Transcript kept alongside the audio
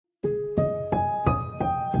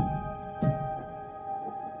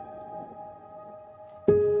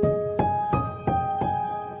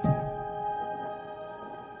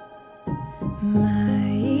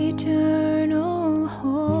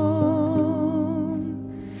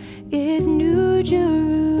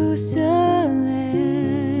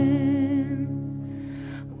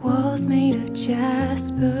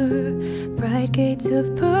bright gates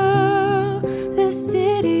of pearl, the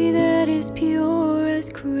city that is pure as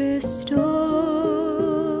crystal,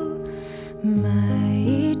 my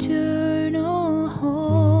eternal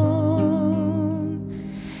home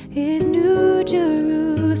is New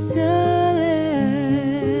Jerusalem,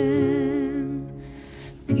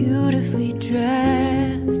 beautifully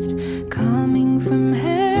dressed, coming from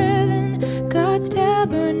heaven, God's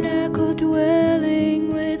tabernacle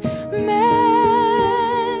dwelling with men.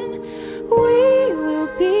 We will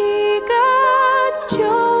be God's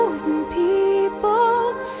chosen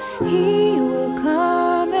people. He will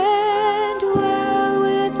come and dwell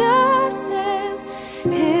with us, and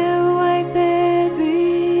He'll wipe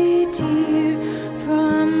every tear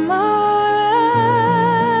from our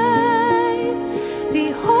eyes.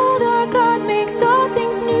 Behold, our God makes all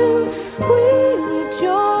things new. We will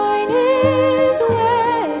join His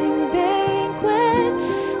wedding banquet.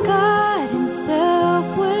 God Himself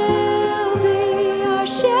will be our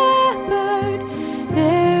shepherd.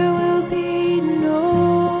 There will be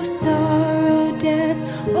no sorrow, death,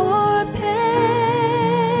 or pain.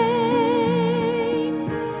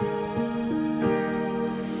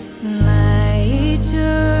 My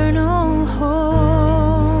eternal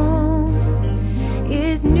home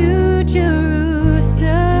is New Jerusalem,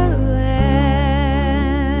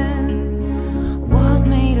 walls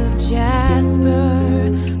made of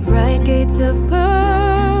jasper, bright gates of pearl.